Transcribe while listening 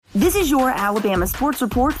This is your Alabama Sports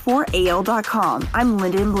Report for AL.com. I'm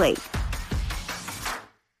Lyndon Blake.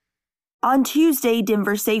 On Tuesday,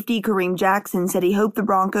 Denver safety Kareem Jackson said he hoped the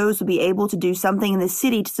Broncos would be able to do something in the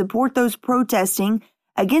city to support those protesting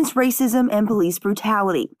against racism and police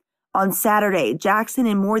brutality. On Saturday, Jackson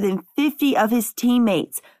and more than 50 of his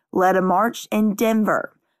teammates led a march in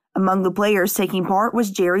Denver. Among the players taking part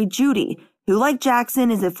was Jerry Jeudy, who, like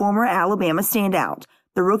Jackson, is a former Alabama standout.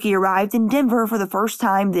 The rookie arrived in Denver for the first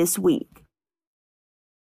time this week.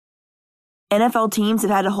 NFL teams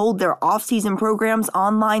have had to hold their off-season programs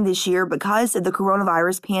online this year because of the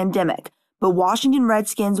coronavirus pandemic. But Washington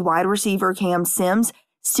Redskins wide receiver Cam Sims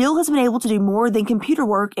still has been able to do more than computer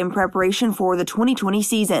work in preparation for the 2020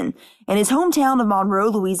 season. In his hometown of Monroe,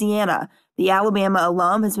 Louisiana, the Alabama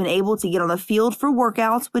alum has been able to get on the field for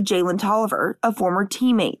workouts with Jalen Tolliver, a former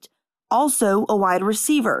teammate. Also a wide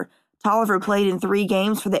receiver, Tolliver played in 3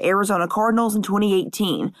 games for the Arizona Cardinals in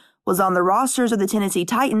 2018, was on the rosters of the Tennessee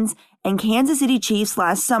Titans and Kansas City Chiefs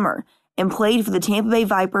last summer, and played for the Tampa Bay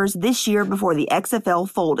Vipers this year before the XFL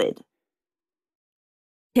folded.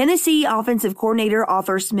 Tennessee offensive coordinator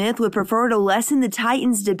Arthur Smith would prefer to lessen the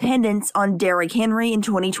Titans' dependence on Derrick Henry in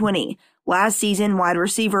 2020. Last season, wide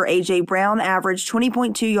receiver A.J. Brown averaged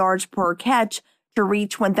 20.2 yards per catch to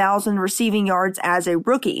reach 1,000 receiving yards as a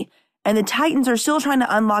rookie. And the Titans are still trying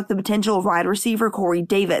to unlock the potential of wide receiver Corey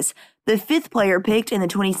Davis, the 5th player picked in the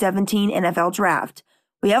 2017 NFL Draft.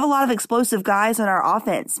 We have a lot of explosive guys on our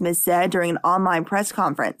offense, Smith said during an online press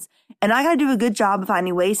conference. And I got to do a good job of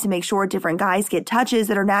finding ways to make sure different guys get touches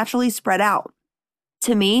that are naturally spread out.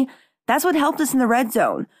 To me, that's what helped us in the red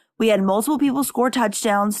zone. We had multiple people score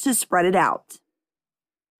touchdowns to spread it out.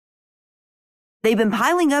 They've been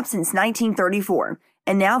piling up since 1934.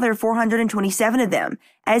 And now there are 427 of them,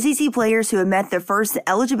 SEC players who have met the first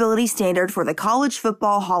eligibility standard for the College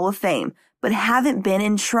Football Hall of Fame, but haven't been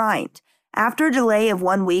enshrined. After a delay of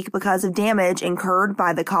 1 week because of damage incurred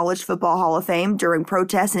by the College Football Hall of Fame during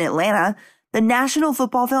protests in Atlanta, the National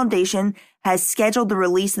Football Foundation has scheduled the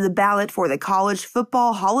release of the ballot for the College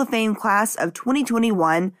Football Hall of Fame class of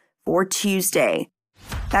 2021 for Tuesday.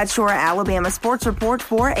 That's your Alabama Sports Report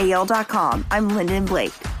for AL.com. I'm Lyndon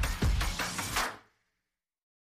Blake.